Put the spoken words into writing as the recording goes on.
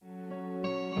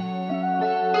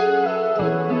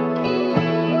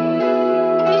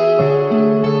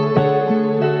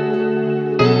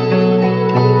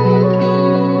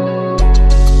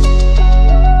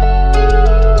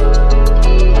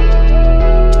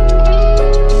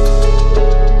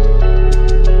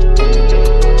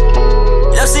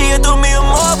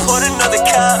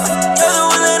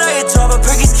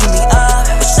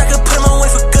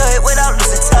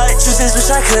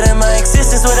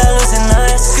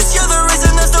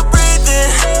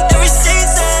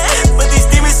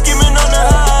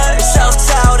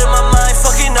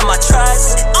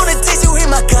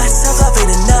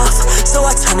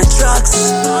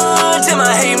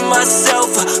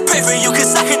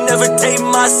can never date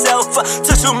myself.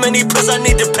 Took too many pills, I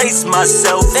need to pace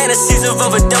myself. Fantasies of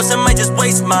overdose, I might just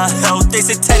waste my health. They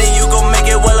said, Teddy, you gon' make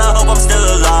it, well, I hope I'm still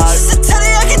alive. She said,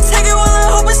 Teddy, I can take it, well, I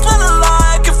hope it's still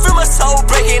alive. I can feel my soul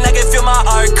breaking, I can feel my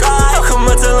heart cry. How come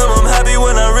I tell them I'm happy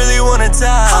when I really wanna die?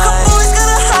 How come boys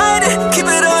gotta hide it, keep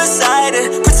it all inside it,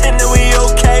 pretend that we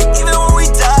okay, even when we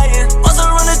dying. Also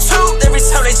run the truth every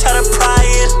time they try to pry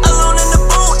it. Alone in the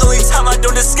booth, only time I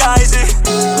don't disguise it.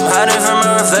 I'm hiding from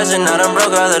my reflection, now I'm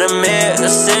broke out of the mirror.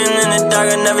 Sitting in the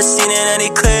dark, I never seen it any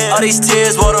clear. All these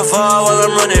tears waterfall while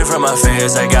I'm running from my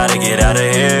fears. I gotta get out of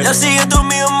here. Now see you through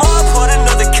me and more, pour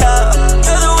another cup.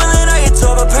 You're the one that I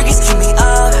adore, but perkies keep me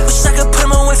up. Wish I could put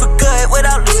them away for good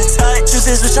without losing touch. Truth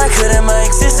is, wish I could end my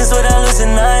existence without